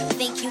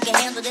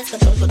handle this,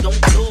 don't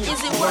lose.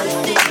 Is it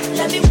worth it?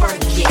 Let me work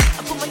it.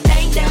 I put my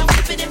thing down,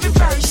 flip it and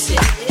reverse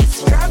it.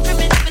 It's your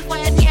primitive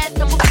way I get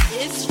them.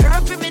 It's your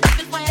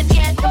primitive way I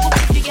get them.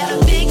 If you got a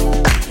big,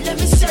 let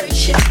me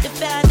search it to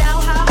find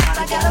out how hard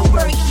I gotta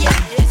work.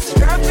 Yeah, it's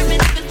your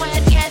primitive way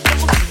I get them.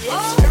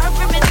 It's your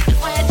primitive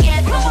way I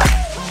get them.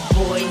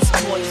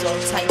 Boys, all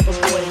type of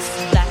boys.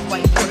 Black,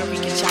 white, Puerto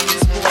Rican,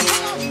 Chinese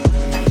boys.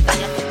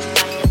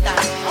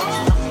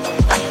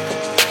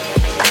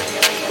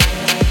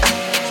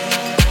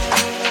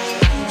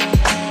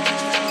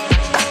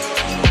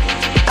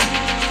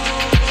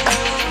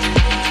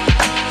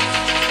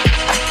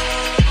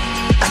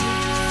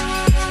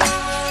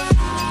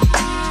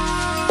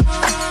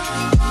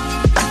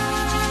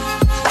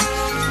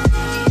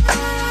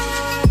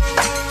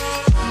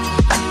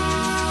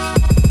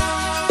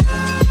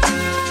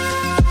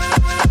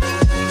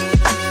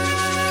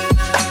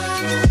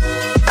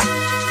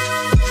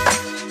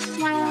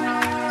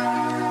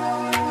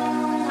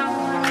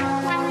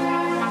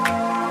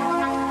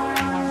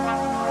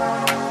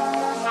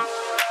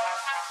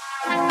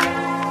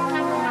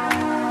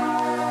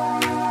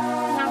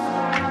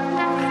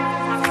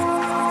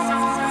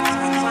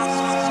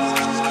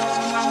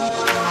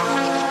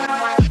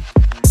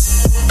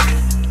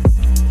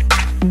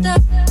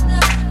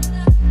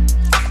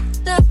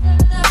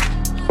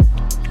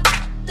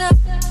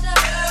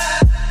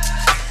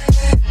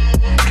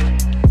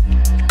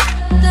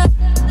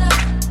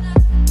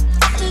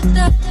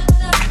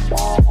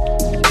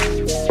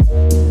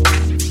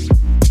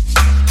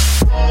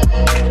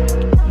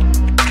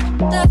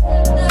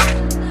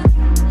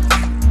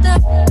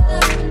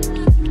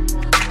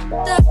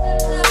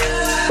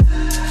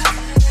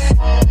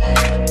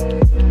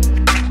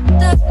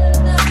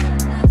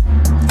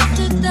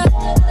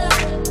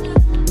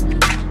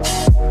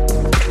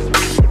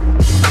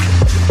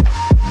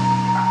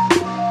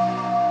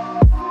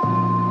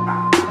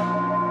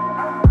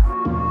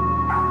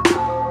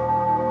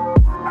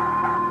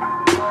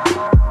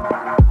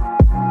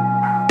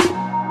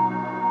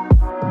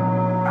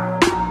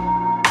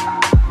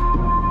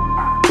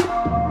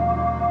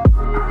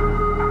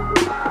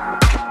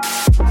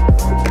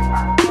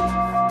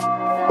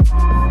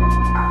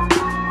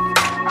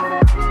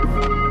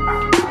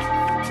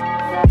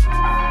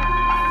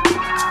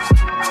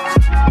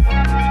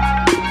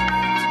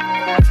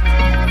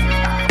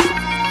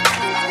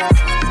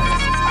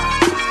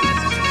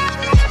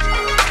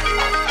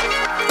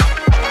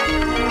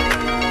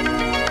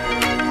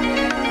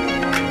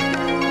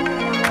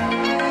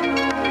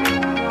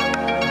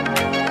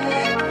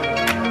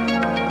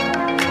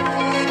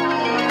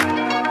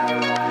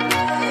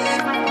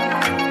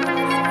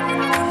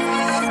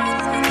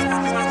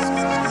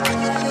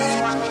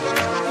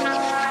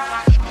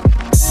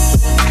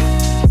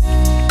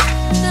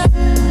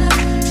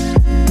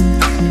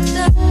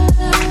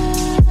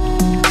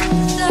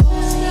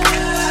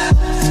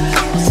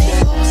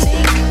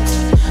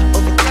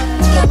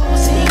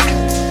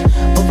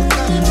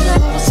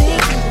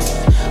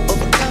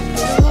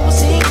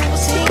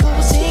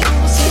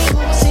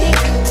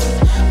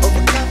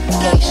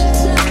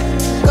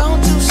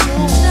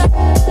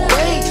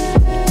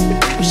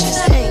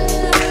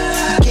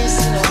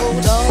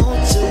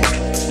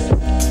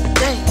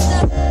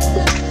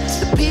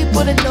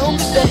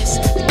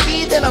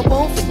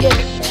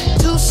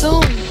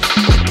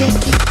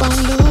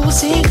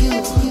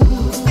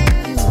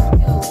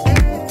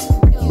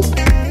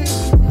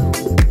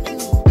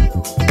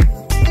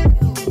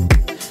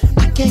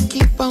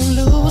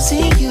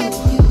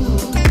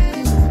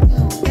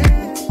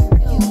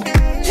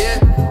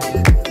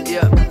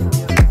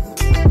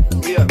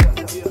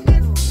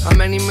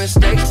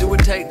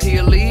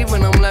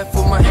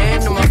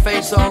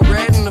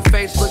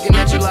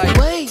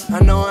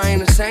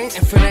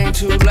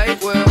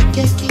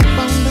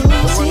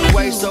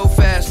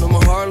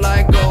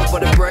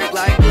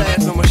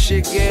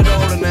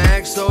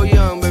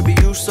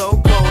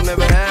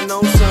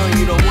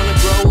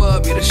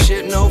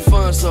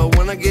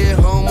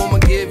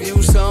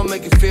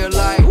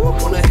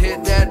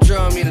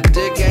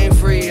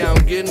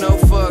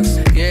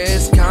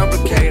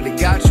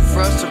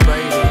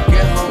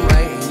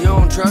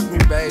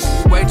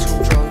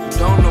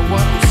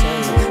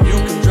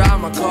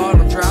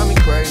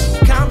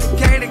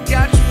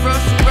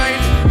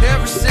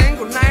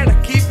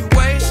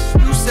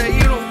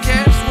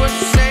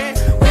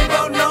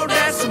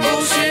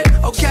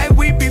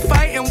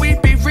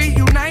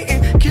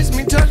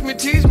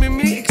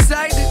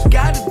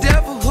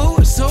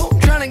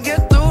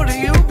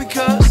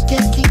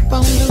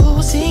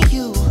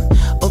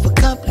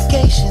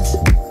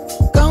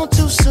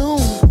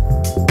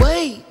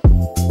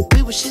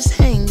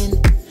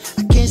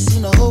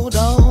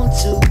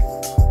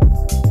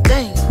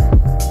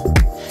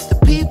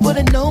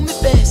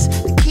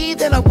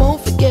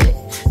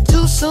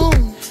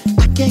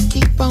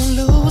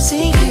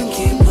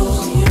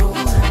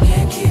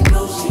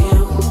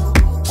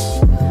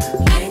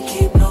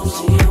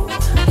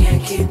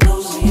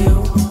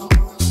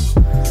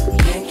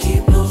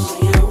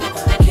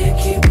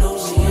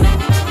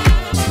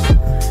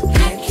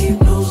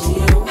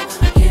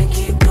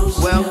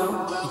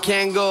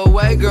 can't go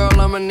away, girl,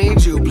 I'ma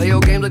need you. Play your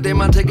games like they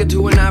might take it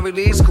to an Ivy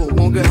League school.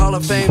 Won't get Hall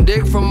of Fame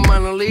dick from a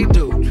minor league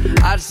dude.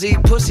 I see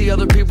pussy,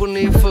 other people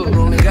need food.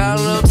 Only got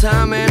a little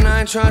time, man, I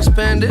ain't tryna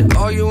spend it.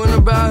 Arguing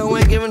about who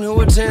ain't giving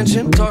who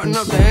attention. Tarting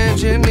up the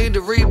engine, need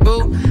to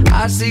reboot.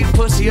 I see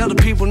pussy, other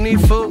people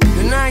need food.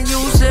 And I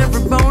use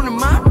every bone in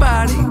my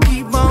body.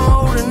 Keep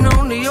on holding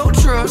on to your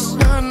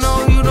trust. I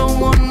know you don't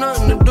want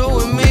nothing to do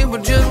with me,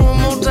 but just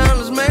one more time,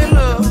 let's make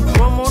love.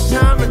 One more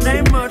time, it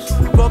ain't much.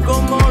 Fuck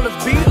them all,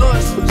 let's be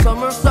us.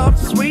 Summer soft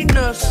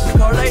sweetness.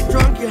 Car late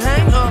drunk, you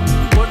hang up.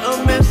 What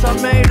a mess I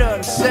made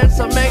of. Sense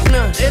I make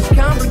none. It's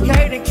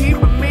complicated,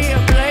 keeping me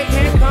up late.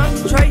 Can't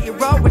concentrate,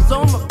 you're always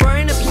on my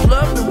brain. If you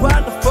love me,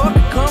 why the fuck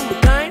it come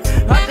with pain?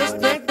 I just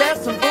think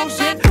that's some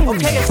bullshit.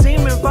 Okay, it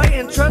seem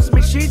inviting, trust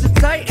me, she's a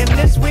titan.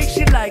 This week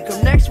she like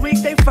him, next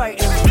week they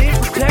fighting. Need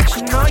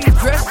protection, all you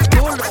dressed is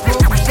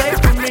bulletproof. You safe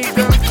for me,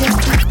 girl.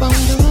 Can't keep on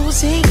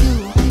losing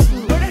you.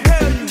 Where the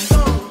hell you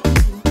going?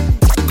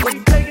 Where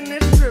you taking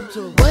this trip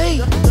to? Wait,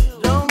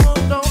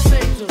 Don't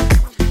think to.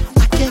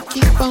 I can't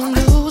keep on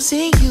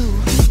losing you.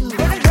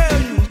 Where the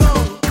hell you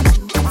going?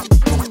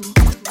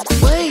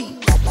 Wait,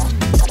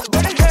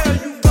 Where the hell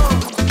you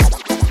going?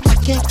 I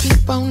can't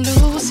keep on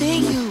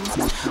losing you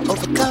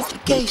over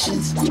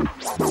complications.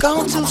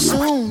 Gone too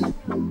soon.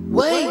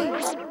 Wait,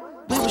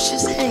 we was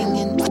just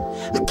hanging.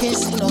 I can't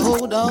seem to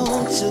hold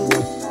on to.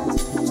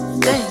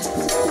 Dang,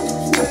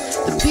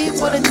 the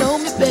people that know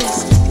me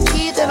best, the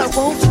kid that I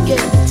won't forget.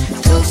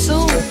 Too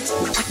soon,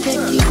 I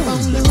can't keep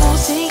on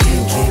losing you.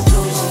 Keep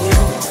losing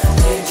you,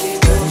 can't keep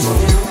losing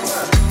you.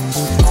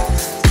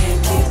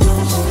 Can't keep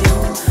losing you,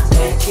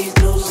 can't keep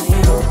losing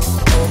you.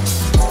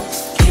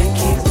 Can't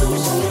keep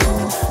losing you,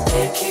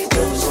 can't keep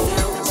losing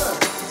you.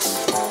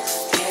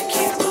 Can't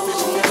keep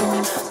losing you,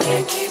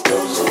 can't keep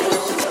losing you.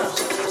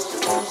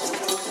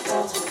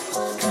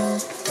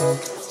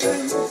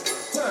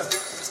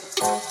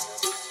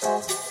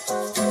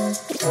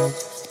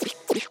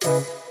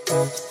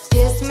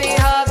 Kiss me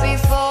hard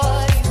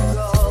before you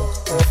go.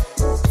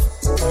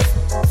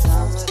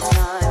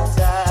 Summertime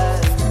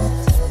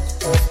sadness.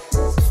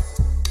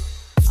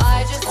 I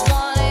just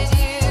wanted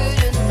you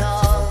to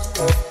know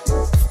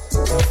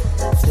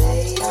that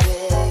baby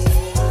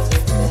you're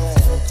the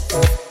best.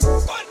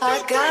 I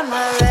got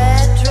my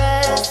red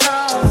dress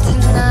on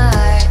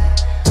tonight,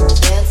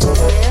 dancing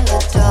in the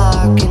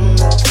dark in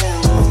the dim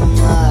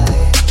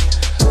moonlight.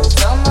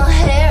 Done my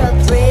hair up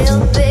real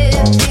big,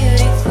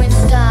 beauty queen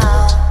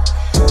style.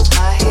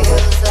 High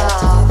heels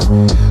off,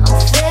 I'm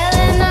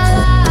feeling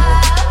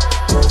alive.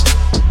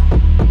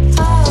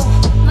 Oh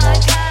my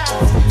God,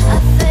 I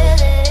feel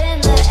it in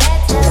the air.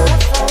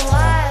 Telephone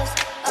wires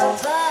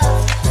above,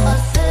 I'm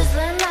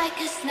sizzling like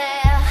a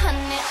snare.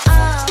 Honey,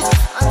 I'm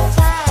on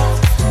fire,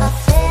 I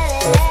feel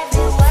it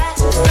everywhere.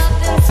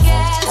 Nothing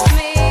scares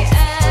me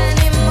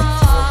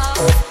anymore.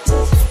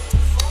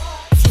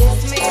 Kiss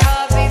me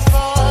hard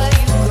before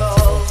you go.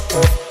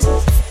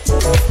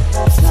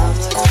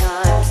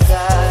 Summertime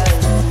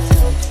sadness.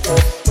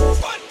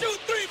 1, 2,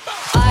 3, 4.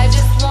 I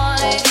just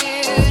wanted you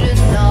to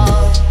know,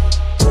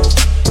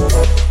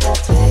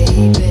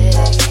 baby,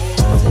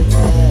 you're the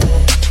best.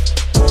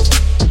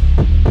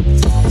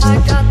 I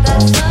got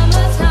that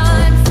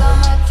summertime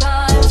sadness.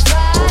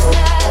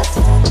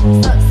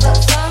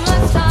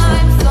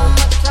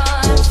 Summertime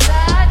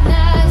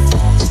sadness.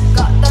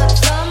 Got that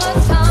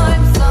summertime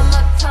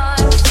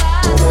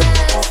sadness.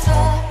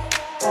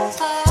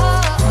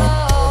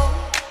 Oh,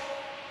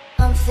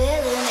 I'm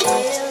feeling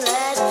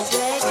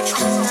electric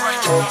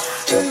tonight.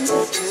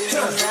 Moving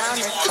around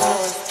the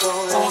coast,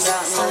 going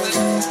about my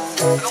mind.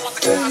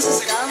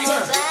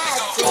 Summer bad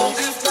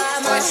baby, fly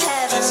my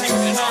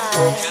heavenly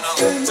high.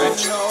 Don't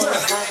know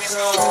if I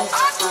go,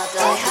 I'll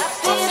die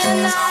happy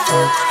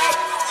tonight.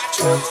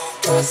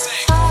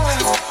 Oh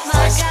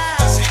my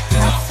God,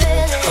 I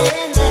feel it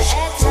in the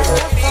air.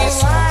 Telephone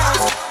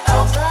wires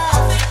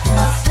above,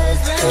 I'm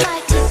sizzling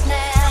like a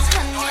snare.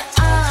 Honey,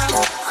 I'm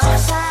on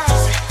fire,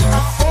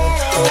 I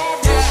feel it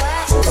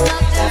everywhere.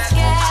 Nothing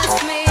scares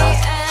me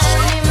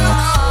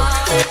anymore.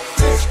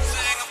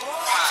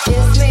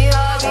 Kiss me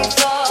hard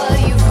before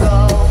you go.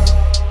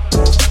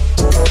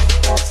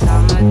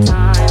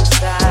 Summertime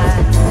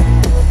sadness.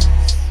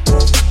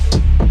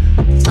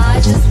 I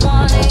just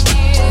wanted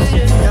you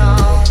to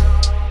know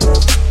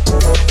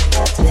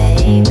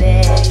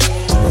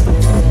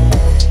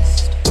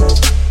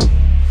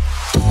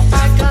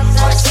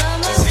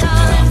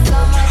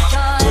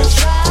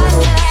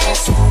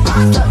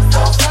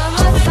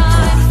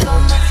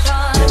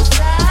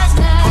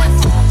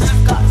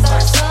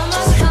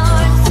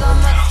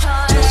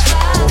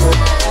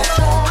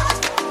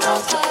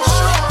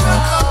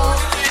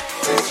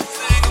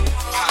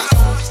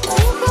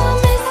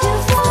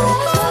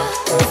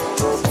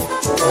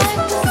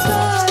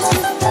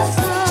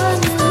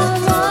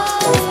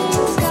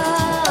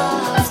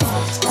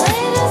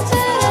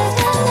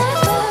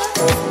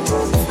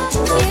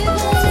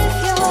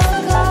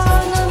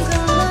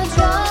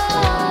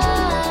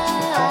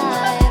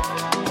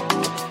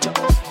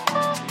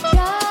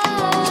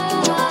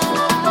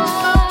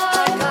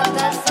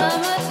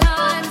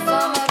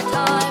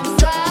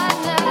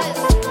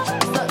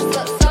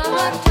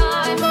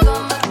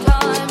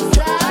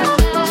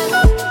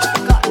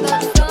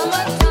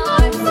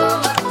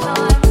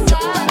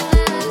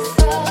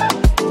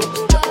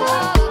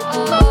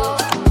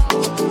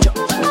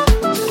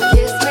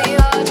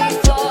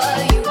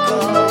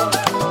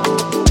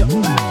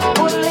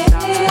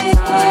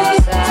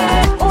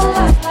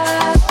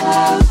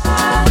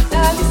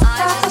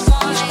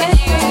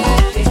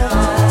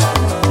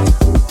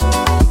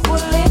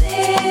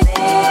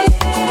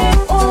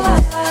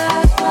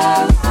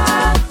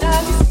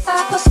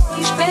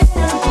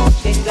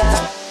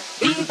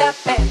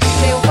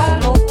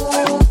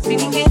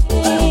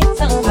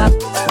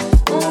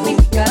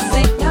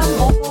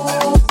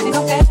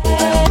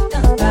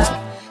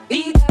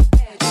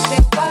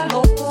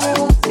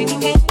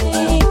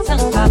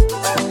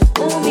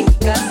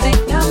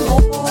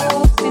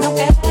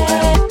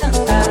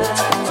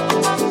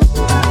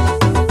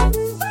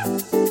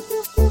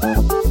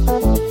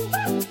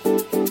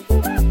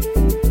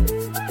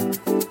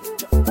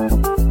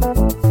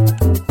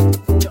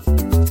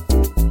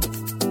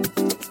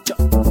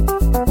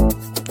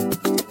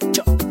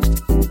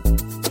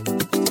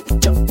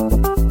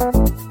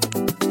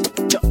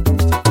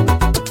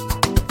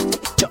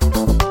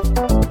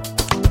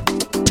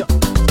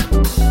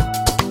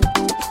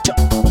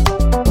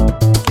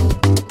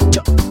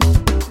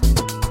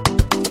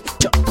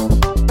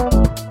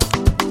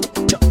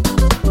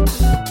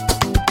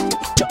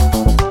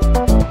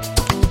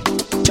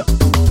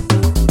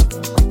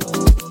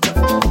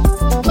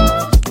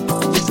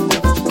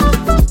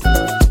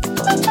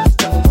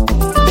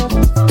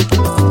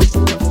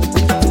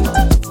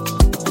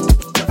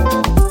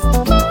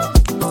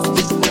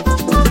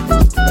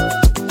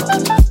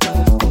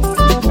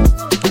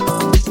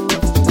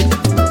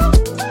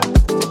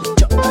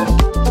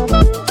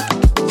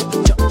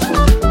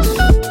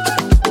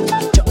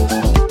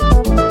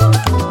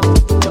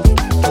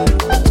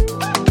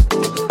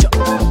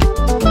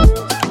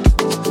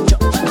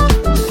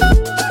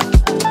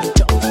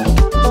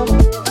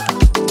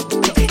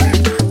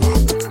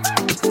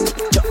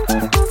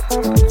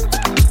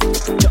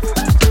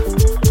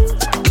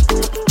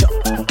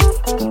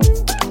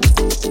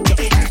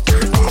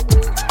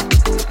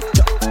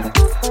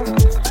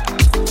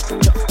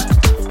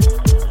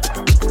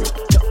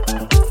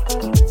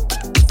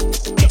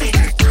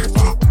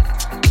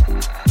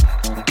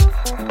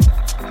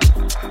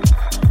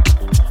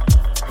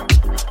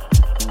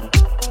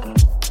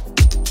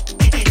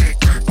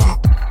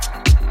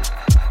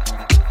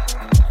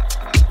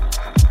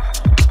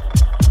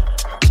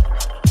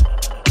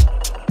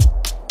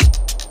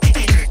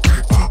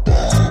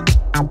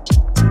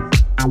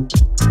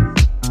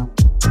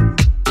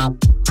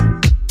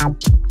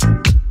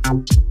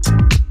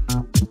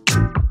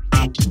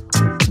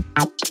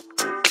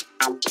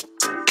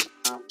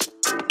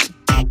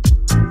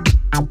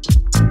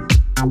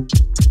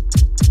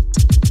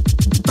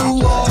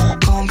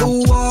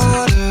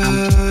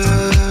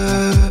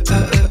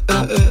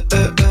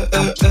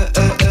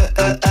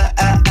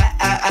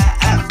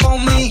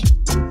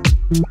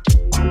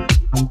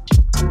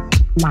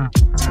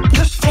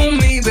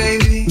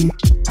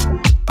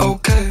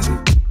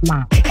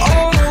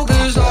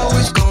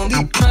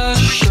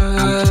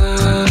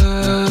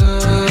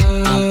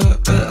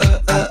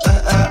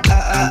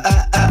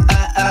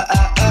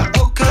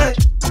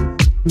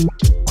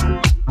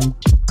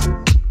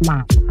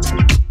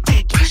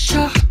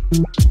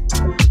Nothing's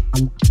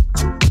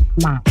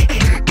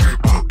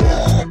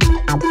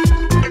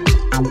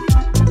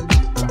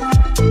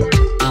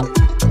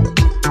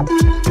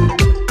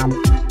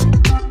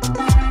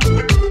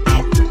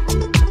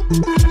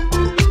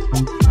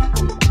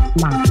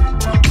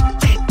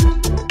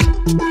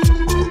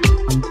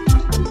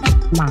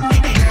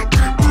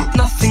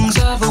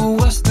ever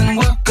worse than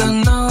work,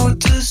 I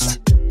noticed.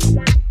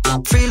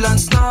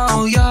 Freelance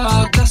now, yeah,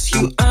 I guess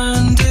you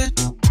earned it.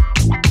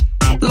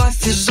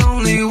 Life is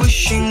only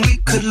wishing we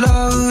could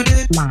load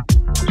it.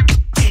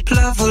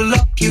 Level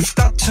up, you've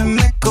got to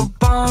make a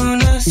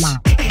bonus.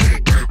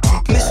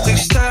 Mystic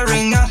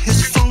staring at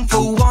his phone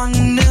for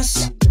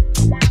oneness.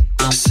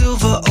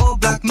 Silver or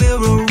black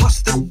mirror,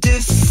 what's the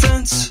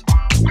difference?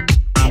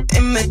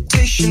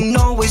 Imitation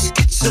always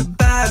gets a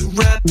bad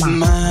rep,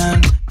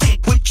 man.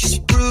 Witch's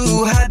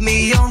brew had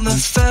me on the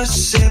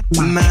first sip,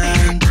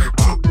 man.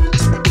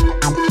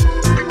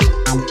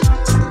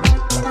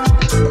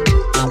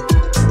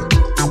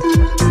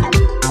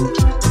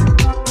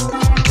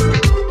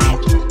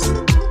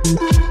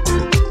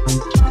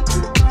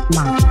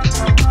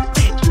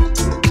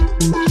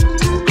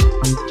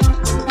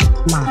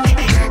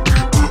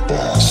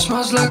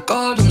 Smells like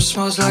autumn,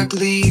 smells like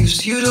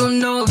leaves. You don't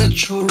know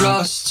that you're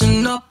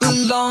rusting up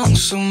along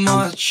so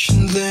much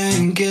and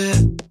then get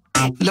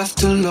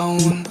left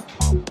alone.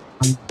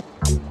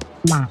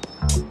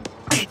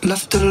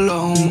 Left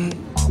alone.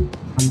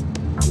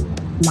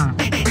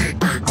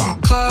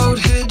 Cloud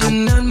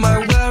hidden and my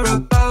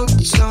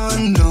whereabouts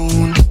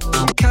unknown.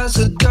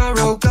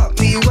 Casadero got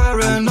me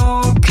wearing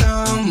all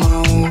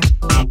camo.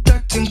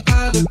 Decked in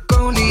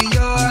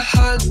Patagonia, I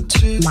had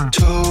to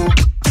tow.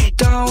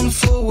 Down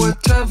for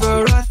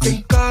whatever, I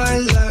think I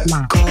let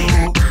go.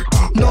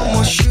 No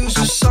more shoes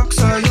or socks,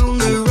 I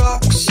only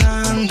rock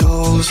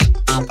sandals.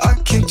 I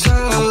can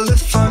tell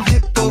if I'm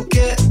hip or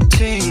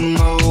getting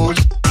old.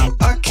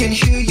 I can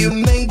hear you,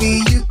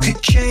 maybe you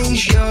could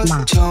change your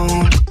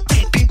tone.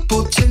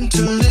 People tend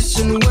to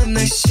listen when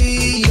they see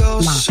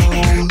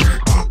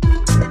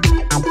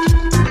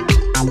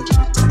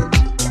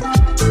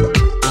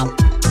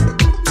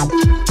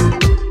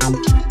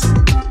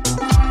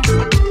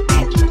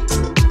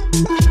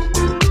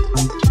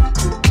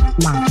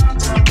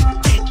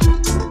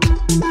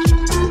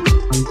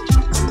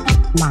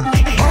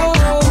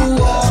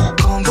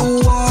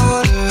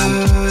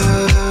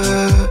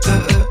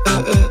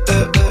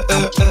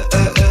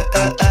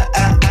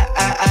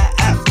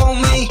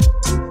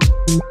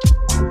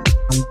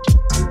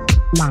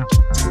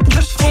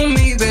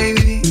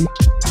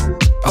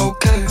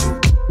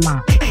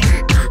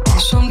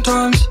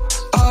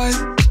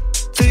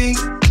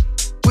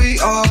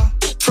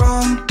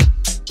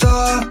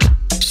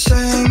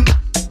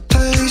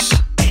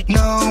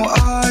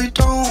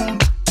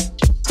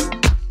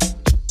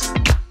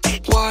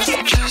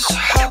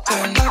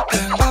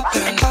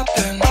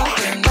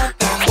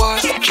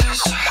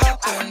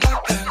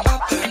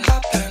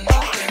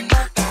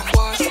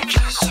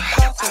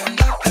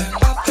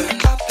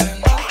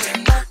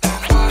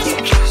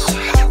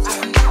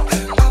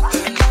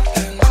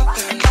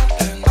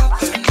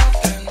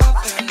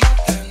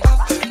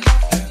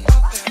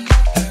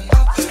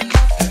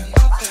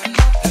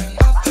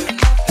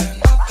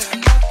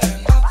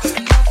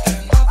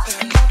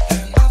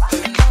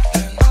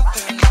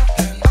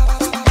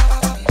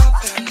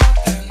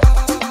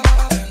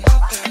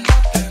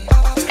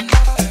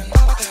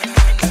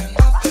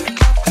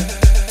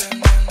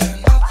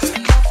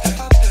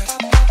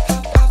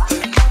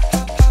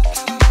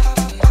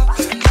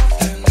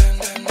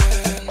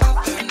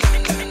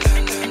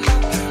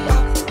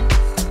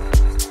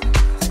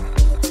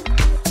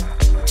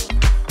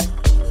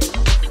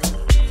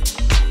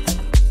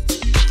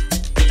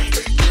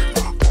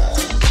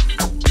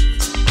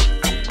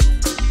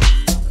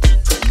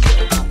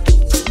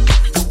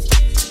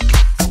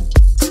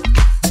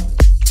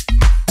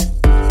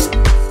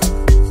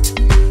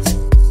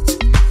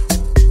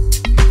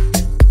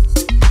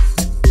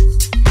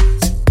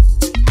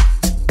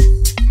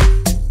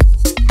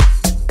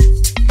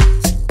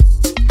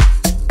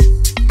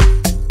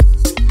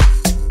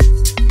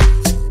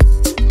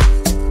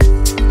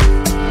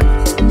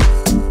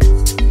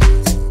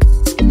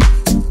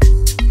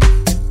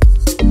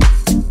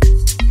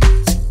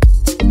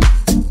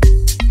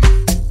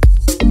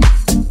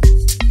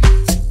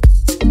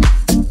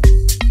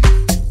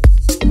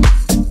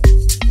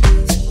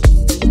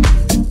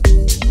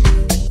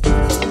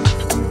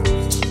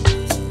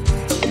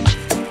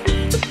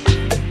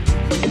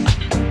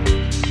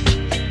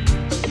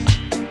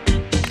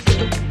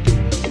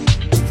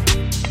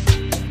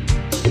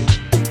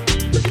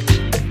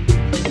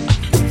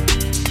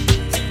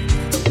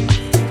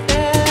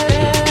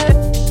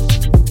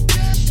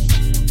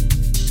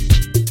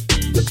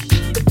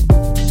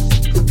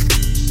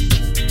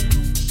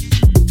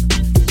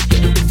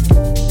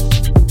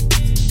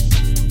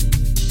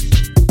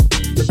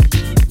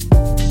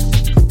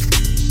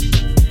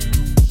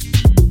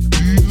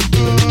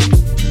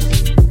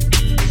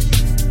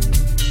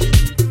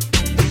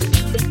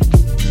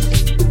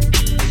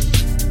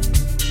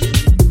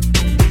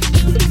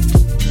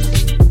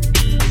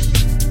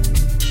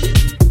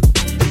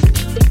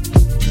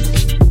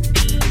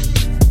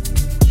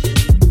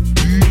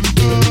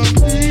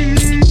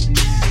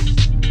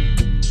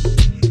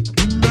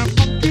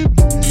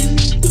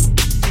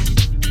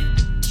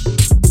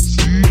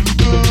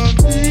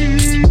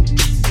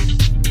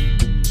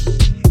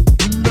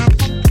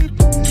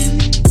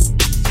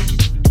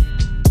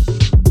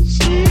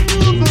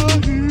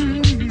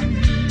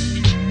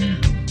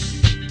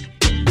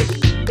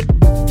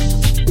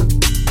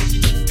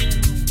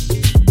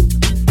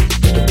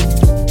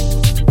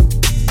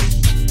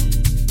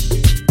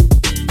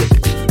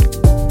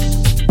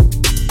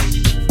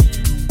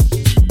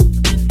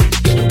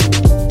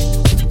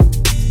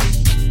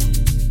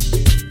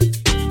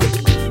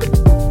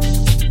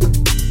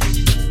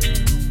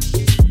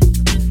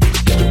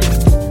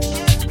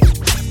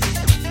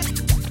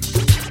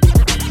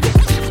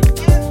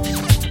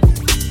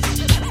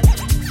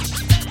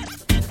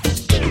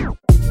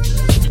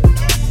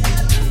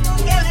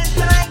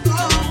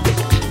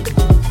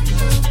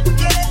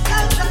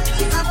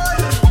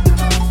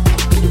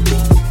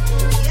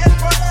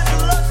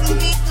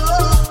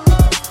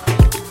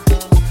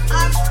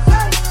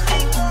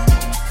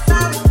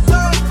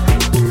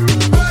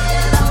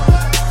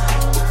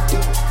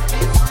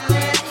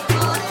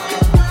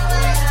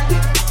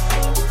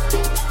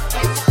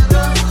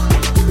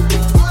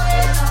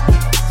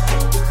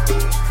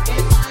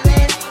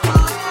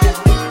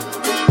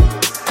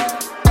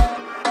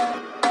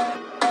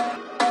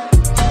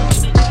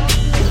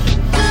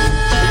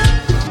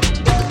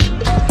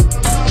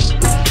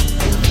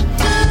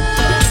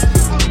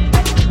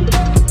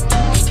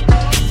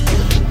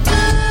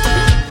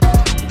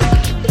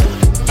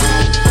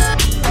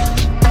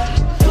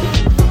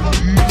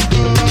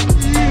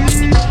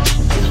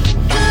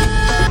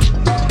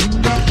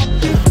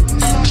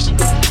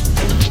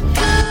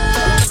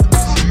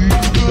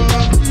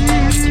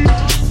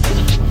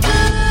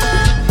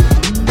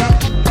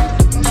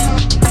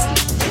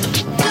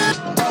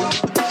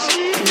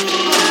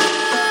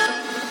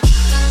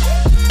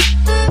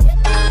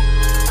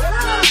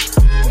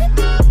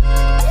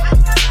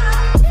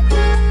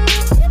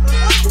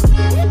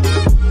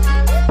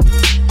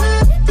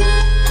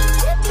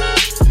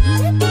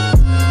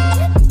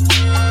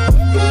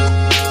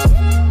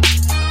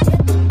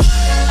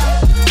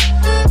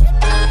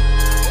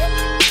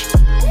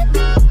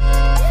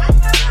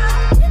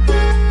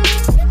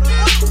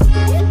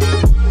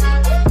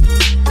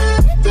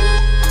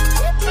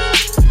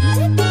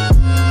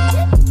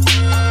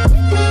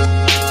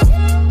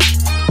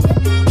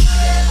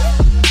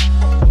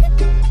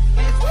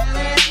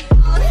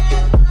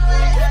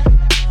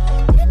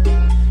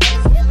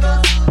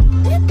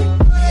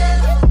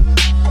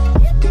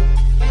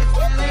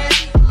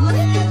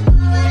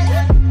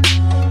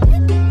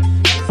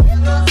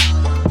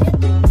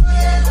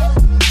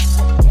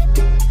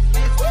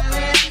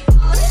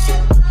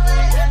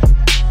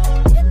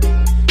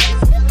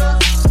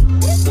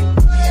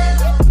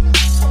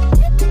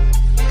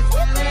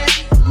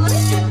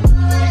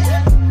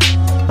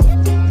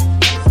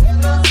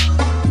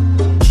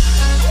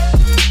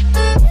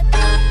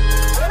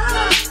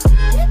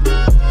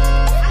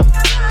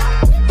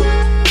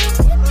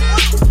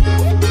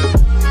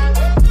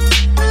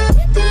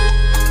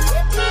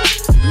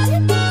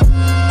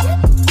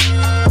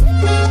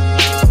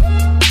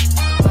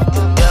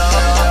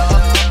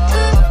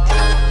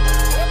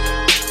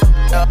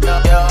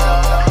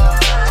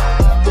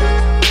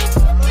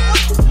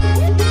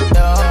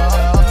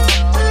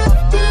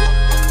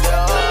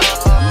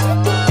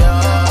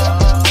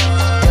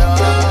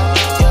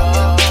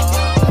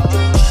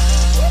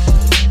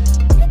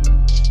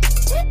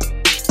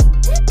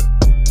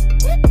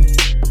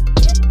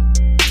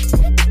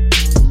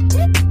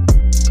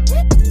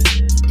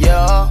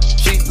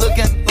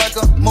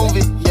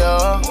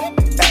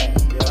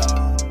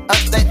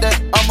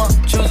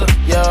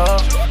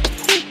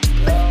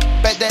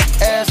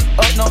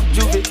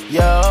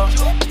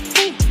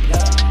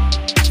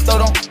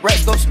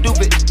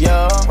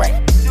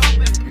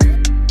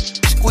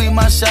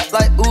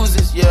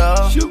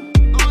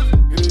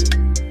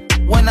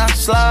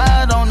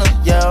slide on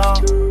her, yeah.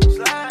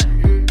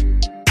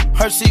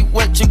 Hershey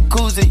wet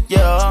jacuzzi,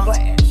 yeah.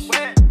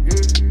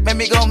 Make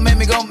me go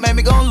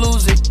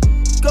lose it.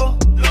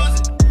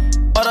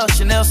 But a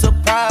Chanel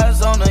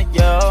surprise on her,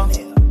 yeah.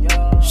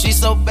 She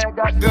so bad,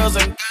 got girls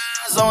and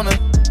guys on her.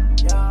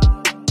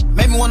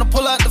 Made me wanna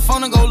pull out the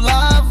phone and go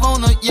live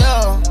on her,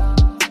 yeah.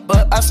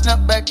 But I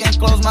snap back and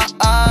close my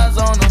eyes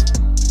on her.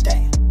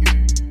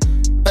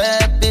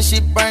 Bad bitch,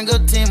 she bring a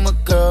team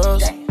of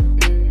girls.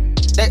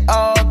 They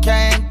all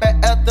came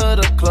back after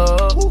the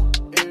club.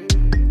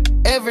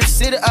 Every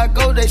city I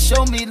go, they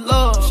show me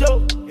love.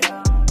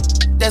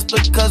 That's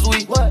because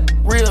we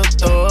real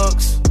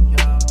thugs.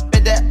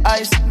 Bet that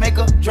ice make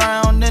her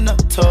drown in the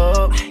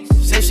tub.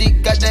 Say she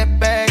got that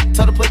bag,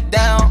 told her put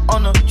down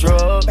on the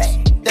drugs.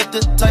 That's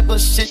the type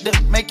of shit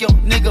that make your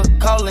nigga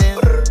call in.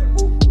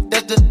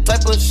 That's the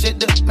type of shit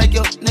that make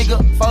your nigga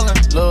fall in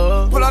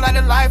love. Pull out like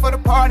the life of the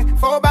party.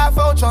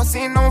 4x4 trunk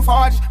sitting on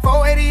 40.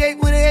 488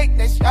 with an 8,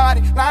 that's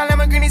shawty. Line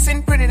Lamborghini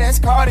sitting pretty, that's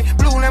Cardi.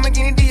 Blue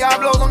Lamborghini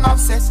Diablos on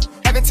offsets.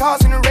 Having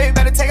toss in the rave,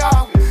 better take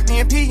off. Me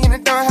and P in the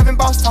third having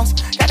boss toss.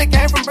 Got the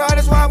game from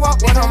brothers where I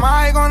walk. What am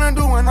I gonna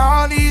do when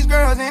all these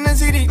girls in the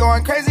city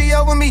going crazy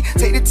over me?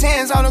 Take the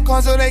 10s out of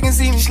car so they can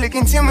see me. Slick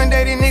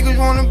intimidated niggas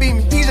wanna beat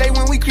me. PJ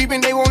when we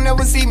creepin', they won't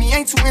never see me.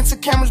 Ain't too into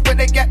cameras, but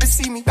they got to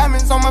see me.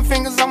 Diamonds on my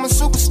fingers, I'm a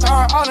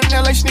superstar. All in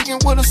LA sneaking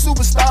with a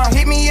superstar.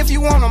 Hit me if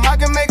you want them, I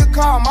can make a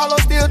call. Marlo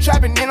still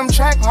trapping in them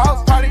track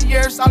halls.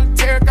 Cartier,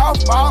 solitaire,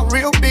 golf ball.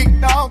 Real big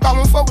dog, I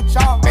won't fuck with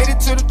y'all. Made it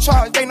to the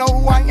charge, they know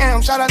who I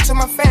am. Shout out to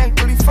my fans,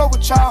 really fuck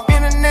with y'all.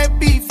 Internet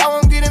beef, I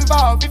won't get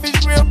involved. If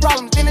it's real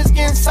problems, then it's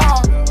getting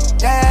solved.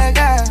 Yeah,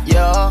 yeah.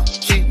 Yeah,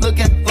 she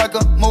looking like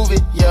a movie,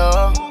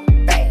 yeah.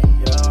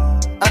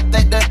 I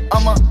think that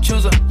I'ma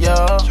choose her,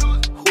 yeah.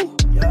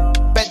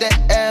 Bet that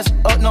ass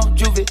up, no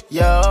juvie,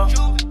 yeah.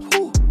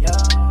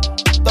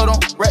 Throw them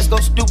rats, go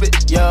stupid,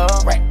 yeah.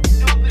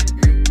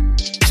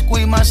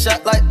 Squeeze my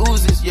shot like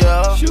oozes,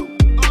 yeah.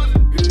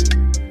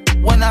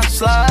 When I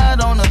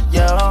slide on her,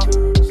 yeah.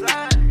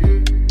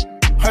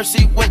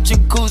 Hershey wet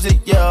jacuzzi,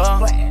 yeah.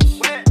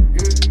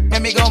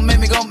 Make me go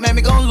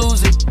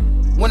lose it.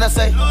 When I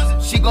say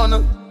she gonna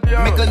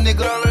make a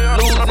nigga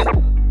lose it.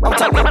 I'm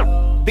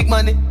talking big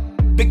money,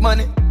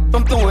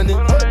 I'm doing it.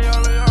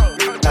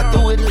 Not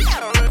through with it,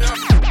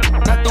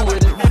 not through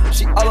with it.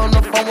 She all on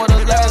the phone with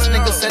her last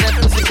nigga, said that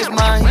pussy is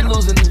mine, he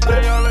losing it.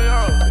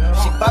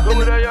 She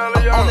popping it,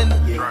 I'm on it.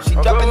 She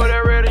dropping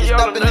it, he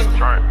stopping it.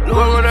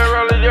 Losing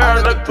it, out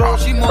of the throne,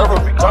 she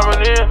moving.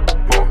 Coming in,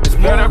 it's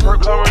better for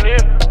coming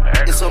in.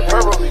 It's a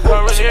purple, she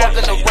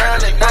walking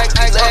around at night,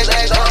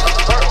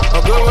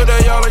 I'm good with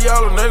that yellow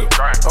nigga.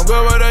 I'm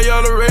good with that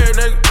yellow red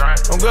nigga.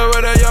 I'm good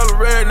with that yellow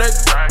red nigga.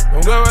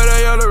 I'm good with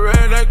that yellow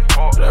red nigga.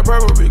 That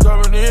purple be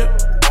coming in.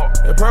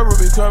 That purple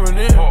be coming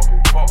in.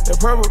 That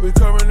purple be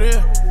coming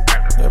in.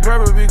 That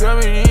purple be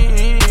coming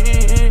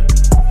in.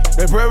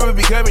 That purple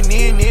be coming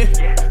in.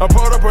 I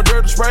pulled up on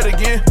dirt to Sprite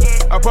again.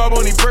 I pop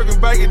on these Perkins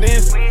back and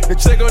then. They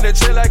check on that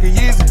shit like a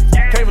Yeezy.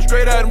 Came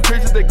straight out them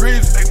creatures, they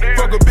greasy.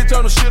 Fuck a bitch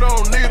on the shit, I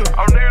don't need her.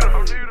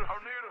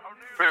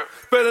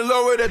 Fell in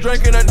love with that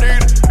drink and I need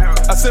it.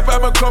 I sip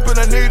out my cup and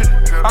I need it.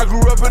 I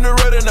grew up in the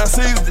red and I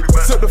seized it.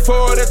 Took the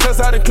 4 that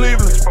test out in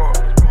Cleveland.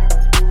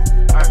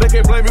 They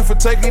can't blame me for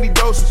taking these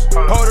doses.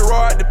 Hold it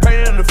raw at the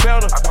pain and the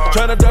fountain.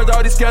 Tryna dodge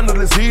all these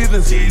scandalous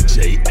heathens.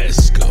 DJ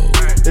Esco.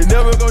 They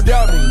never gon'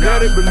 doubt me, now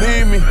they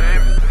believe me.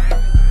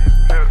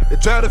 They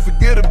try to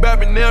forget about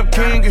me, now I'm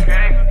king.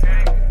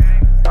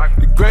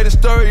 The greatest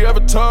story ever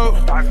told.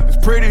 It's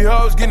pretty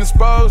hoes getting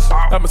exposed.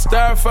 I'm a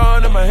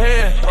styrofoam in my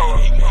hand.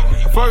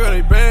 I fuck on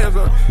these bands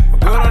up. I'm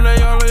good on that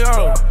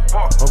yellow.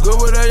 I'm good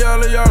with that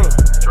yellow.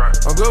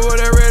 I'm good with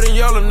that red and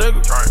yellow,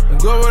 nigga. I'm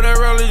good with that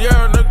red and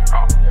yellow, nigga.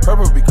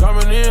 Purple be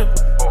coming in.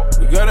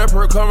 We got that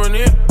purple coming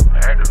in.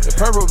 The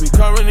purple be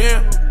coming in.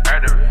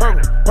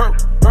 Purple.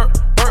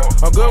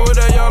 I'm good with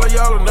that yellow,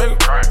 nigga.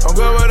 I'm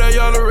good with that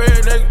yellow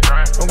red, nigga.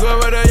 I'm good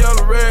with that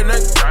yellow red,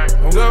 nigga.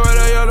 I'm good with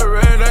that yellow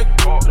red, nigga.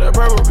 That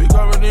purple be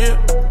coming in.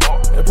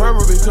 That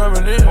purple be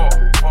coming in.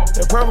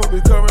 That purple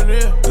be coming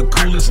in. The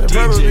coolest that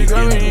purple DJ be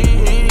coming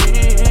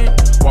in.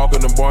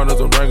 Walking the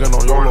barners, I'm drinking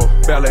on YOLO.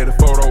 Ballet the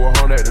photo, a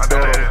home at the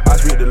door. I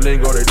speak the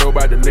lingo, they know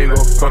about the lingo.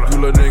 Fuck you,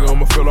 little nigga,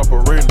 I'ma fill up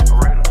a arena.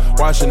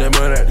 Washing that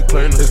money at the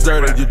cleaner. It's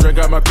dirty. You drink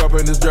out my cup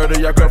and it's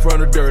dirty. Y'all come from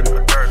the dirty.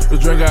 You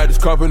drink out this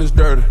cup and it's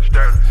dirty.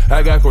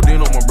 I got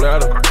codeine on my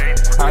bladder.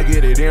 I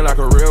get it in like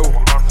a real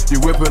one. You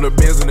whipping the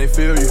Benz and they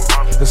feel you.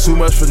 There's too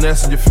much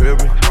finesse and you feel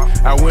me.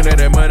 I win at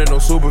that money, no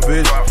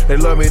supervision. They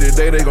love me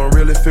today, they gon'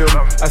 really feel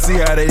me. I see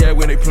how they act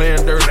when they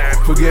playing dirty.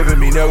 Forgiving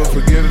me, never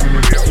forgiving me.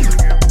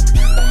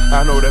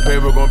 I know that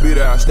paper gon' be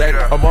there, I stack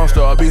it. A monster,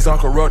 a beast, I'm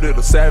corrupted,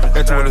 a savage.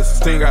 That's when it's a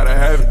sting, gotta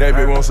have it. That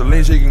bitch wants a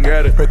lean, she can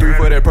get it. Pay 3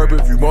 for that purple,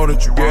 if you want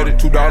it, you get it.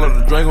 $2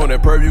 to drink on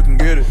that purple, you can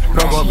get it.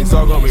 Fuck on me,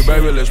 suck on me,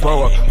 baby, let's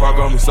pour up. Fuck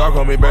on me, suck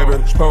on me, baby,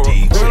 let's pour up.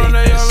 Good on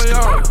that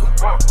yellow.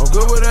 I'm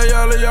good with that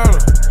yellow.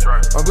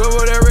 I'm good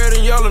with that red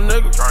and yellow,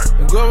 nigga.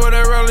 I'm good with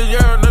that red and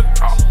yellow, nigga.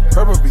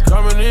 Purple be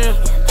coming in.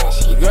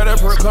 You got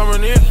that purple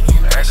coming in.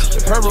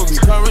 The purple be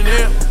coming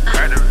in.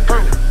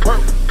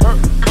 Purple.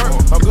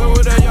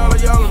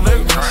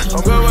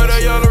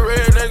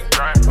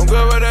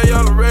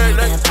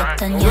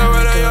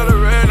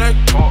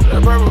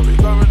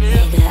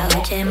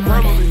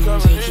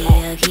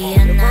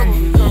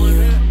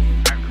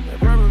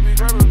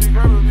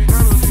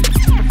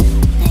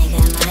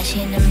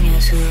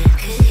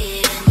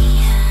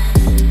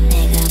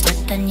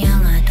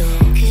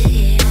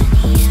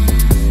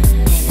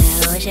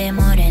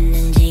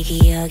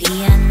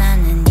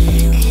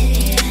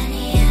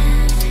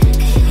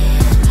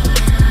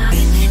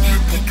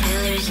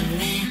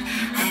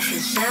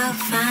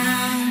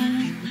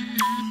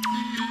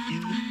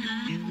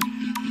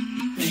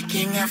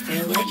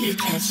 what you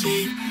can't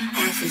see.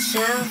 I feel so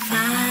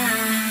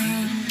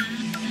fine.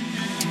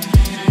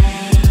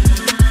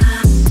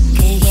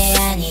 그게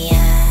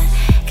아니야,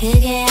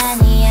 그게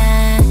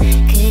아니야,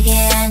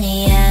 그게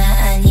아니야,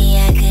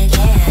 아니야,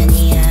 그게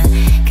아니야,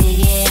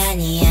 그게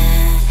아니야,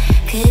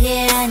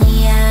 그게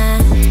아니야,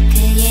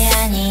 그게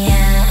아니야,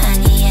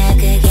 아니야,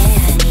 그게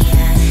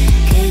아니야,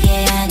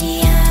 그게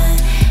아니야,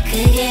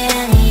 그게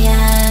아니야,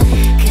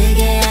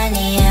 그게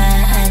아니야,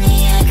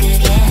 아니야,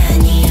 그게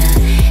아니야,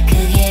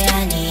 그게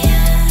아니야,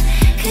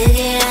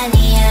 그게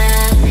아니야,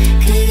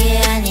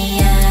 그게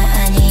아니야,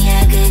 아니야,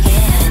 그게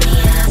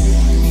아니야.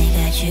 내가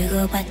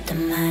주고받던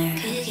말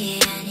그게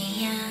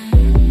아니야.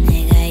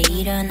 내가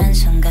일어난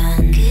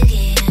순간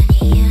그게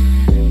아니야.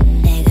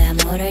 내가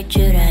뭘 할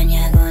줄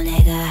아냐고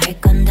내가 할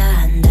건 다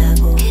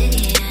한다고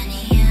그게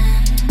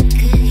아니야.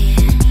 그게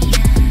아니야.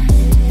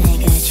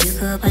 내가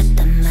주고받던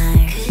말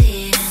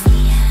그게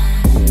아니야.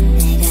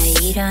 내가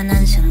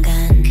일어난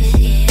순간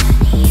그게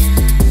아니야.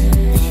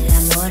 내가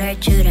뭘 할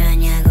줄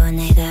아냐고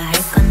내가 할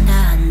건 다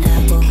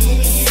한다고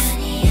그게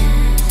아니야.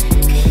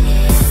 그게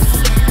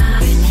아니야.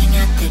 Bringing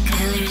out the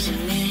colors of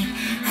me,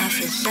 I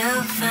feel so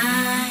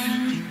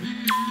fine.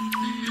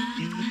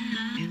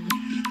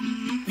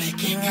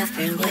 Making up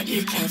for what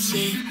you can't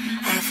see,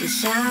 I feel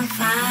so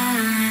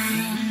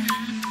fine.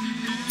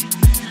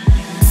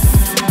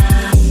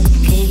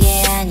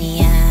 그게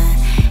아니야,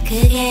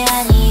 그게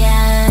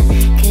아니야,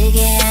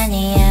 그게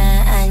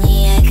아니야,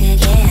 아니야,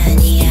 그게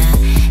아니야,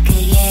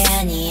 그게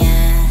아니야,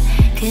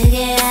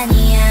 그게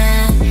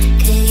아니야,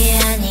 그게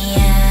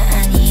아니야,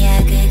 아니야,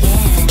 그게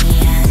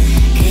아니야,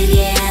 그게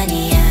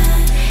아니야,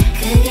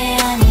 그게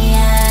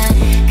아니야,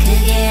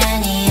 그게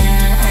아니야,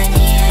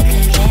 아니야,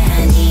 그게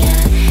아니야,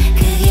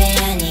 그게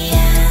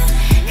아니야,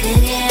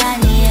 그게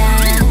아니야,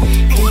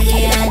 그게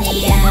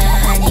아니야,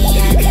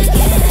 아니야, 그게 아니야,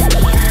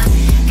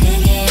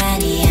 그게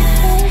아니야,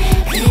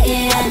 그게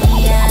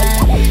아니야,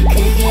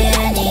 그게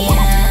아니야,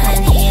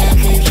 아니야,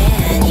 그게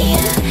아니야,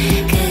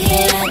 그게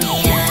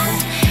아니야,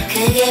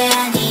 그게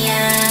아니야,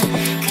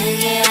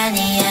 그게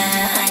아니야,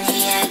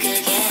 아니야,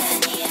 그게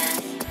아니야.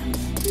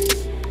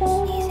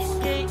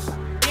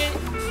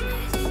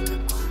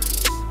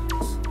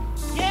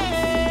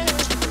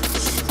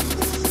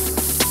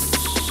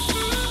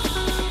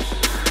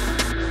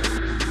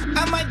 I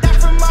might die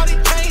from all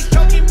these chains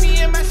choking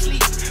me in my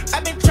sleep.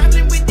 I've been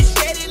traveling with this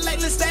shady like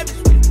Lil Savage.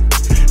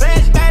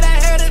 Last night I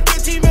had a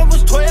 15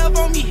 members, 12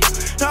 on me.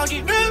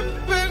 Talking baby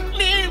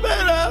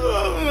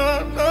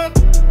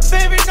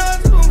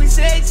knows when we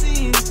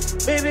sexy.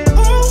 Baby,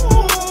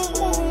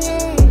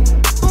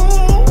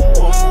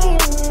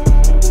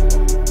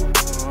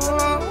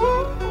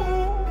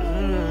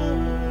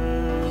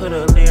 Put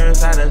a layer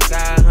inside the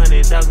sky,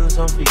 100,000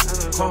 some feet.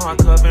 Cold hard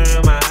cover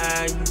in my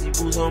eye, easy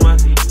boots on my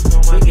feet.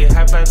 We get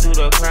hype out through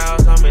the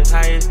crowds, I'm as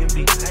high as can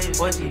be.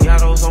 Boy,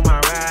 Giotto's on my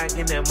ride,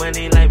 get that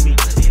money like me.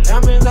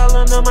 Diamonds all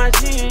under my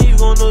chin, you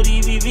gon' know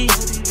DVV.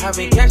 I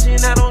been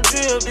cashing out on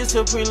drip, this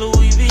a pre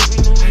Louis V.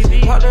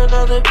 Popped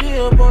another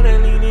pill, boy,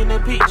 that lean in the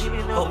peach.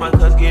 Hope my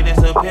cuz get this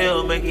a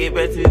pill, make it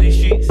back to the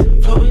streets.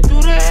 Floating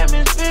through the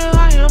atmosphere,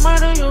 I am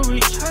out of your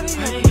reach. I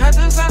ain't had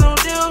to sign no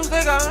deals,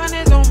 they got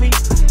hundreds on me.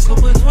 Could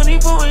put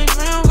 24-inch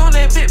rims on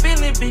that big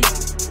Bentley B.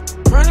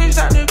 Running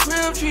out the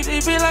crib, treat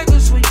this bitch like a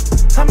sweet.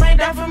 I might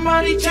die from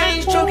all these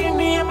chains choking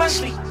me in my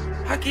sleep.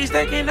 I keep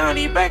stacking all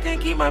these back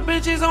and keep my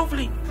bitches on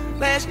fleek.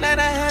 last night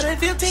I had a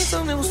 15,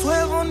 so it was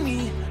 12 on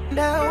me.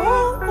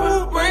 Now,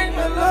 bring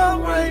the love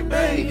right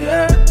back,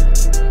 yeah.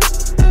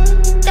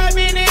 Got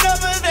me in it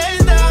over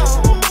face down.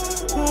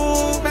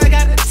 Ooh, I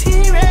got a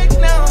T-Rex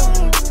now.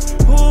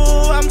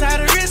 Ooh, I'm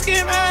tired of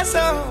risking my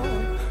soul.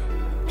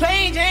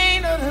 Plain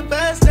Jane on the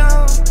bus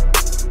down.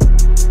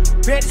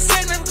 Ready,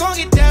 set, let's gon'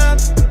 get down.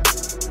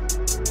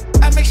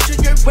 I make sure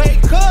you're way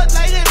cold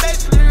like a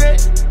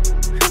bachelorette.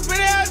 Put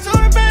it out to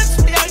the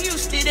best, we are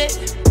used to that.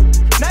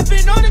 Not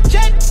been on the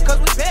jet, cause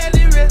we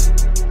barely rest.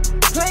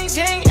 Plain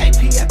Jane, AP,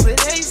 I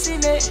put ace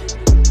in it.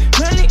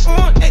 Money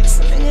on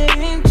excellent,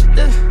 ain't you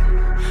the?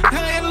 I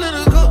got a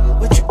little go,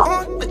 what you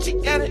on, but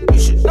you got it, you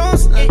should know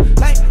something.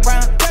 Like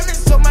brown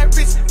diamonds on my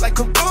wrist, like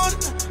a gold.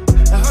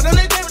 I hold on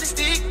the day with the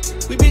stick,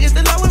 we big as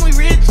the law when we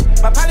rich.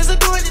 My pilots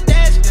are doing the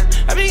dash,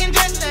 I be in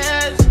jet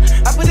lash.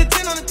 I put a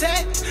 10 on the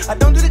tag, I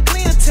don't do the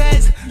clean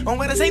tags. On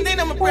wear the same thing,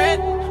 I'm a bread.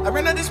 I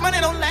ran out this money,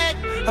 don't lag.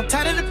 I'm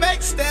tired of the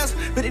backstabs,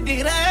 but the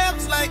dig that I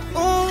was like,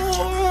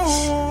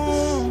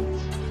 ooh,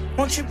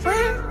 won't you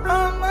bring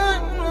all my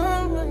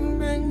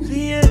things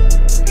here?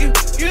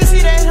 You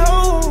see that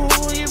hole,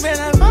 you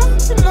better fall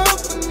in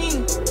love with me.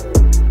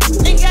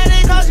 Ain't got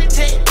it cause you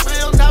take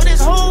miles out this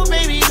hole,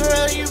 baby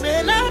girl, you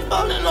better not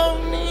fall in love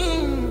with me.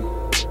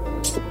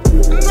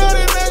 I know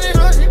that baby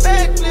knows she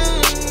back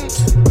then.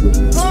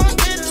 All the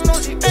kids know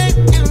she back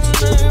then.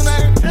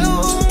 Like, ooh,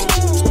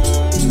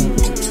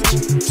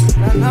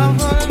 I'm not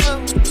falling in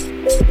love.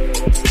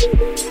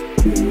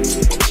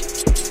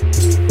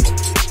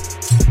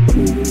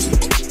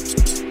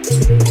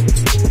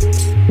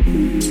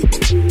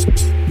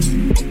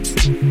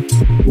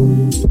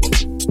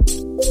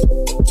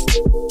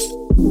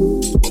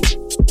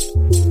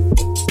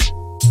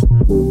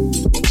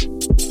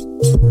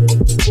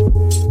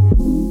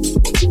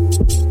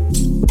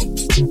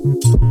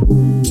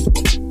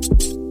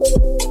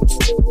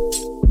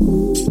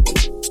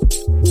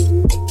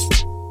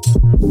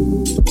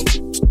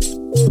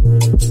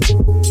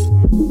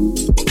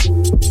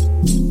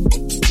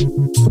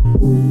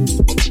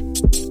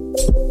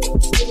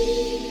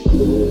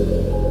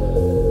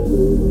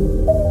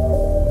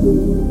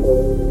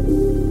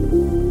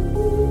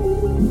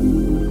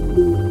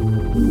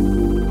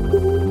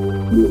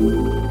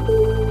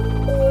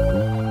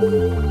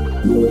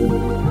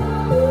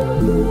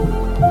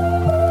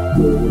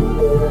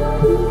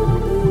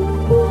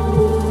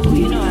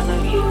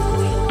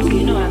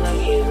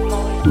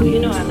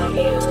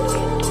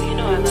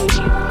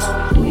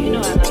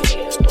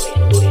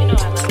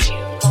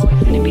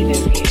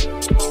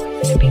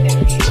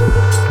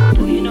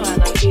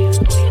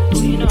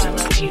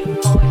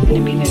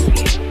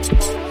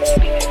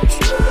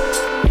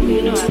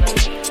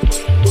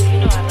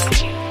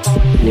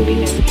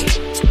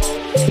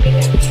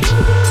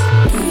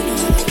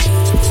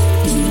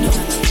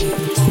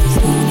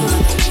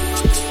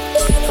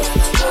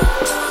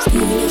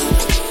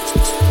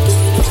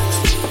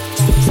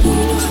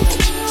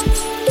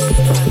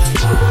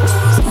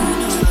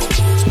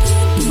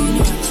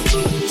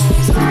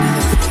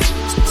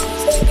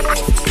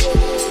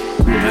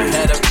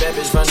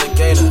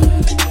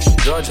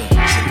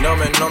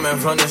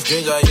 From the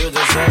streets, I used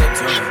to send it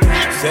to me.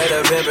 Said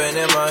a pimpin'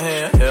 in my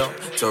hand, hell,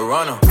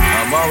 Toronto.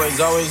 I'm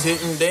always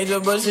hitting danger,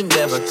 but she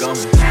never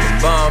coming.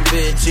 Bomb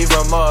bitch, she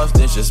from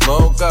Austin, she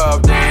smoke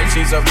up then.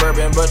 She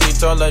suburban, but she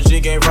told her she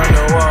came from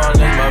New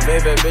Orleans. My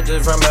favorite bitch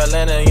is from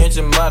Atlanta, and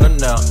she model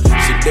now.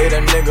 She date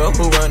a nigga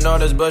who ain't all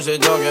this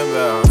bullshit talking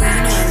about. Boo,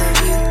 you know I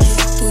love you.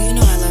 Boo, you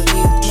know I love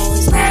you. Boo,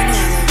 you know I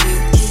love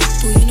you.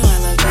 Boo, you know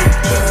I love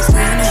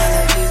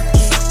you.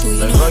 Boo, you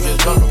know I love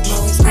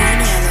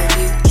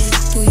you.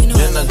 Boo, you know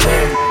I love you.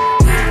 Boo, you know I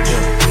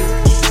love you.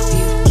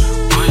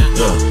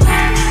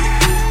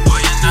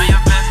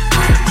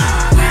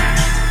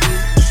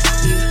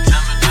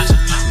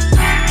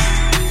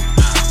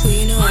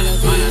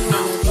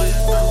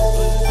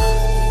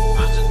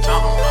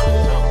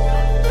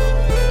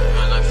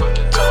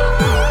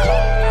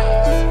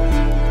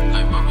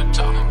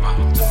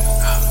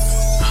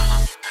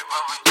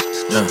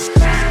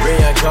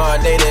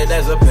 Reincarnated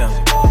as a pimp.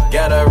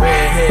 Got a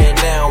red head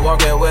now,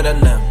 walking with a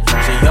limp.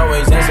 She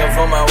always answer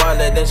for my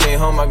wallet, then she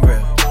hold my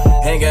grip.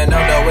 Hanging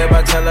out the whip,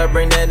 I tell her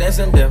bring that ass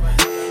and dip.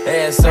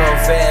 Ass so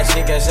fast,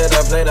 she can shut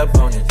up, play the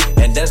opponent.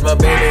 And that's my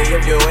baby,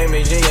 if you ain't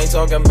me, she ain't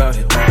talking about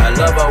it. I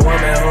love a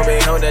woman who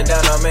be holding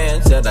down a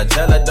man. Said I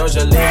tell her, don't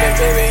you leave it,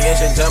 baby, and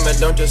she tell me,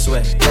 don't you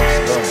sweat. Boo, you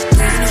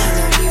know I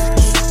love you.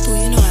 Boo,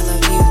 you know I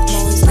love you.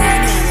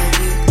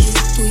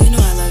 Boo, you know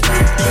I love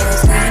you. Boo,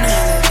 you know I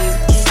love you.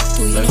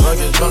 Boo, you know I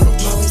love you.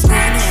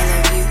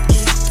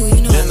 Boo,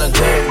 you know I love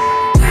you.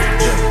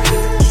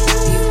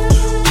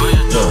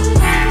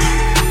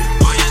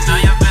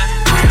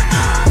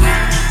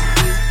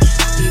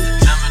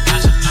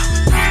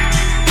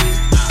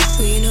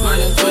 Boo, you know I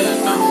love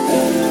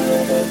you.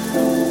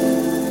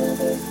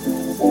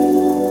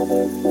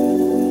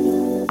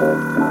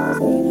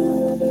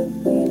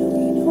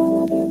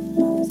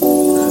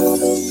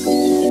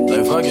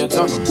 Like fuck you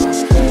talking about?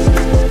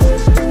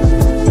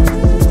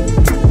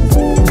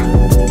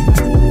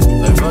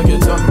 Like fuck you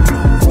talking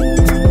about?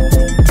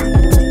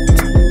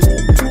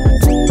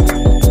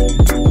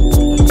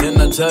 Then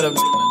I tell them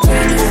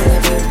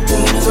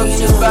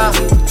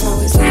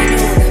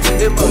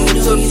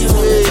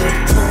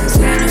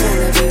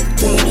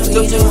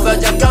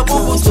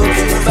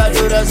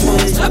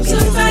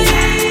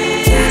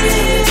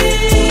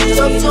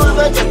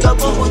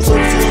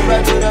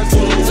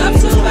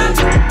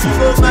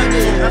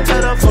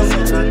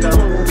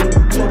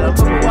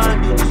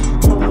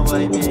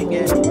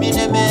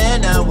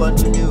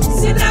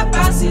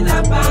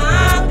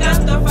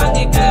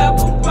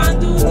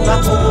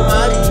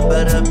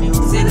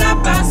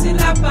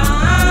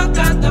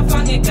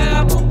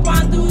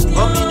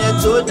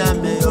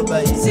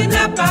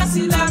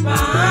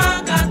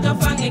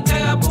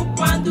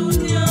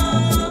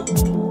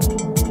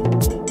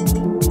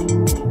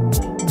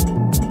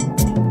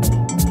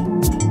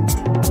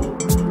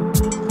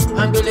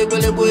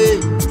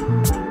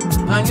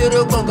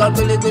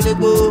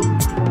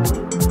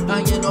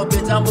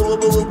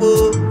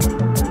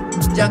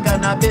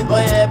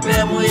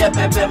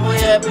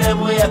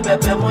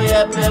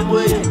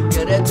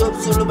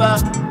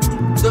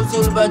Top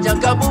sulba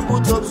janka bubu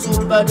top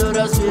sulba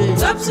doraswe.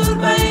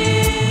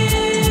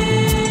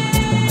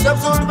 Top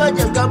sulba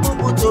janka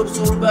bubu top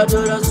sulba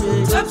doraswe.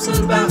 Top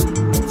sulba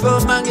for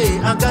mange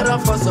ankara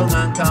for song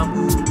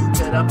ankambu.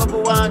 Kera papu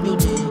wandu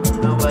ni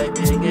na wai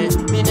benge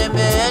mine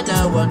me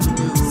na want to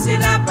do.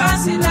 Silapa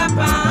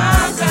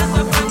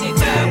janka pange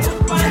kabu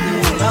pandu.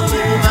 Kabu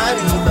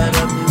mari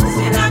barami.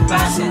 Silapa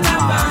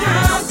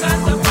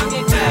janka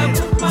pange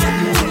kabu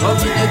pandu.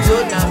 Omine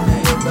tona me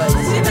yobai.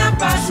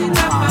 Silapa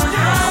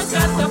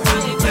janka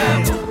pange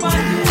kabu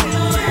pandu.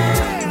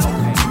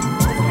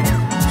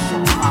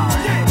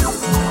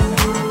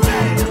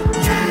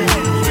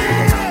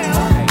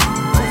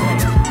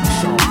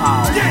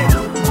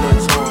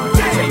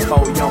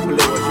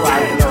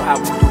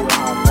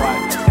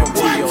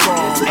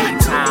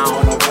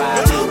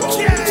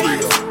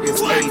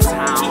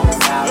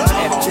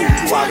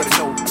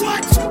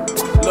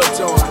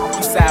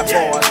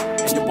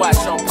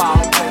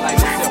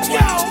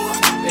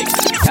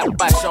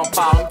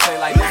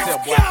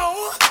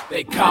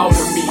 They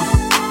calling me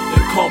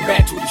to come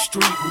back to the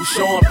street. Who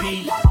Sean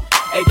P,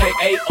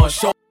 aka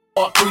Unshow.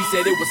 Part 3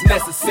 said it was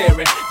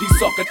necessary. These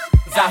sucker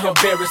out here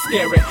very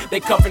scary. They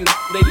cuffin',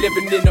 they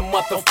living in the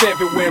month of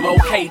February.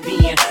 Okay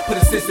then, put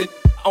a sister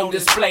on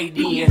display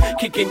then.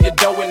 Kick in your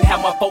door and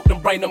have my folk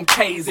them bring them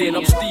K's in.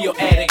 I'm still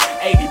addict,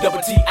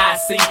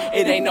 ADTIC.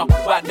 It ain't no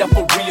out there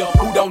for real.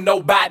 Who don't know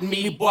about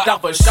me, but I'm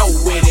for sure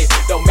with it.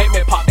 Don't make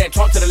me pop that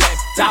trunk to the left,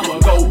 I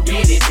will go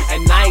get it.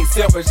 And I ain't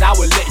selfish, I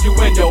will let you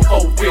in your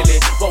folk feel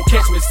it. Won't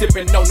catch me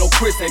sippin', no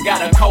Chris and got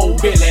a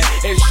cold Billy.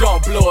 It's Young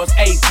Bloods,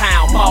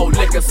 A-Town, mall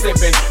liquor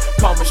sippin'.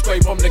 Coming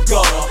straight from the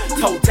gutter.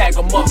 Toe tag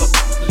a mother,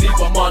 leave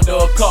him under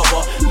a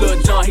cover. Lil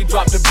John, he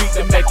dropped the beat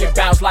to make it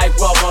bounce like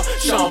rubber.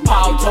 Sean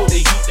Paul told the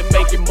heat to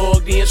make it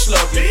mugged in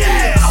sluggy.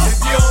 Yeah.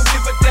 If you don't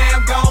give a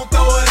damn, gon'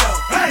 throw it up.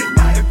 Hey.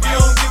 If you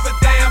don't give a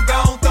damn,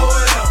 gon' throw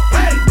it up.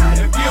 Hey.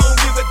 If you don't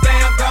give a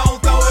damn, gon'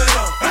 throw it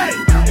up. Hey.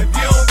 If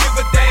you don't give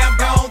a damn,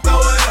 gon' throw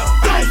it up.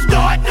 Don't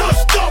start no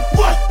stuff,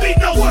 must be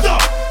no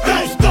stuff.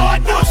 Don't start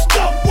no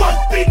stuff,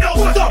 must be no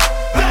stuff.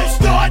 Don't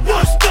start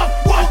no stuff,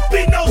 must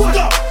be no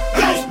stuff.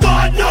 Don't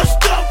start no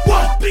stuff,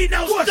 must be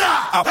no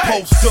stuff. I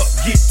post up,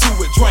 get to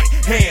it, drink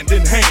hand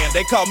in hand.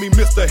 They call me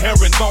Mr.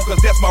 Herringbone,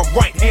 cause that's my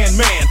right hand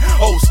man.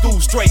 Old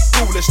school, straight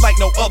foolish, like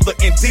no other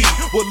indeed.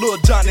 Well, Lil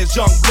John is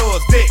Young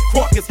Bloods, dead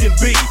crunk as can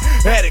be.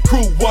 Attic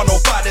Crew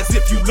 105, as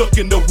if you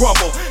looking to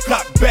rumble.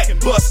 Clock back and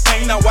bust,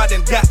 ain't now I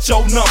done got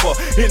your number.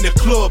 In the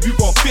club, you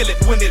gon' feel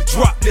it when it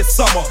drop this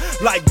summer.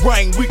 Like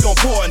rain, we gon'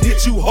 pour and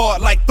hit you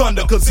hard like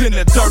thunder. Cause in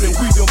the dirt, and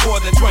we done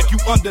more than drink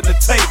you under the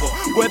table.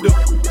 Where the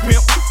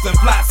pimps and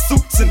fly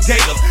suits and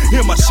gators.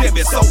 In my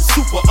Chevy, so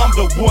super, I'm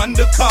the one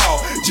to call.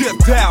 Just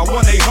dial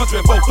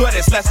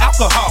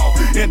 1-800-430-alcohol.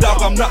 And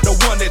dog, I'm not the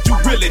one that you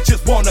really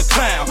just wanna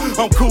clown.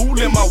 I'm cool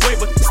in my way,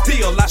 but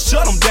still I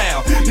shut them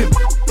down. Then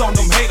on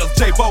them haters,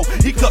 J-Bo,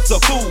 he cuts a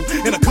fool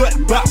in a cut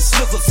box,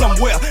 scissor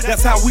somewhere.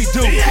 That's how we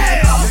do.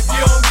 Yeah. If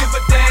you don't give a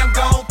damn,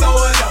 gon' throw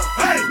it up.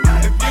 Hey.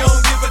 If you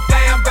don't give a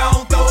damn,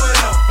 gon' throw it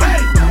up. Hey.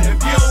 If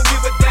you don't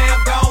give a damn,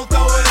 gon'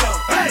 throw it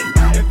up. Hey.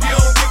 If you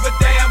don't give a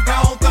damn,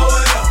 gon' throw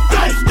it up.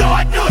 Don't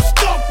start no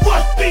stuff,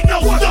 must be no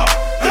stuff.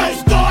 Don't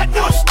start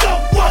no stuff,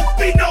 must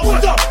be no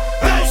stuff.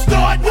 Don't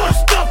start no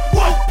stuff,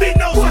 must be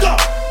no stuff.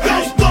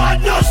 Don't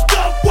start no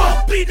stuff,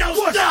 must be no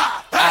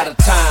stuff. Out of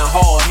time,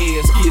 hard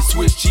heads get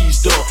Swiss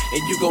cheesed up.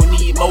 And you gon'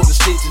 need more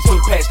stitches to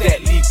patch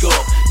that leak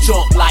up.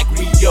 Jump like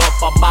we up,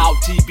 I'm out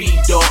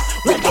TB'd up.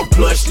 With the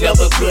plush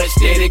leather gut,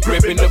 steady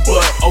gripping the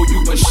butt. Oh,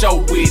 you for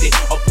show with it.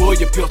 Or pull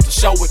your pistol,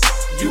 show it.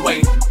 You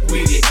ain't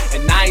with it.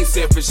 And I ain't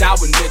selfish, I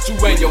would let you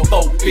and your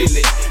folk feel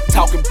it.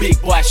 Talking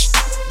big boy shit.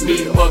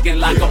 Me mugging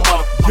like a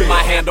mother, my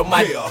hand on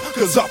my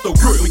cause off the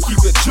rip, we keep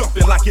it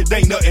jumping like it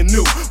ain't nothing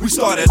new. We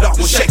started off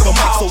with Shake 'em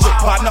Out, so look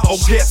partner, oh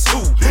guess who?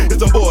 It's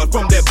the boy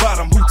from that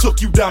bottom who took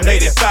you down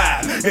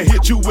 85 and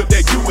hit you with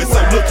that US,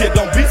 so look it,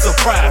 don't be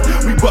surprised.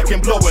 We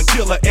bucking, blowing,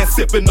 killer, and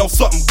sipping on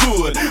something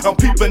good. I'm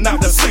peeping out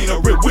the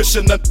scenery,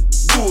 wishing the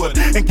good.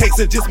 In case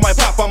it just might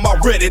pop, I'm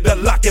already to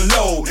lock and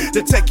load.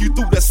 To take you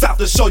through the south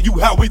to show you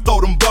how we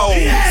throw them bows.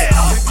 Yeah.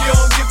 If you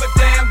don't give a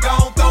damn,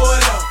 gon' throw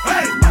it up.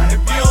 Hey.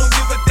 If you don't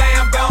give a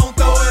damn, gon'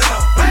 throw it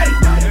up. Hey.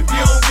 If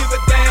you don't give a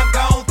damn,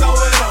 gon' throw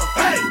it up.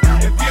 Hey.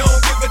 If you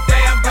don't give a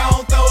damn,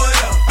 gon' throw it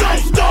up.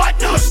 Don't start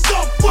no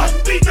stuff,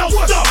 must be no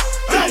stuff.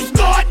 Don't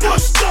start no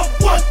stuff,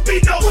 must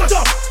be no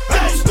stuff.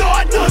 Don't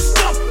start no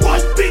stuff,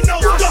 must be no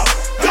stuff.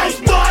 Don't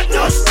start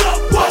no stuff,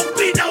 must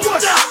be no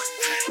stuff.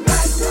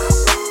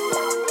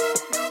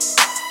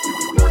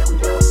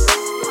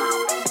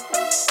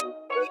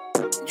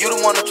 You the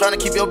one that's trying to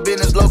keep your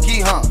business low key,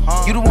 huh?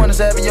 You the one that's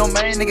having your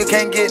main nigga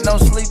can't get no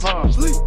sleep, huh?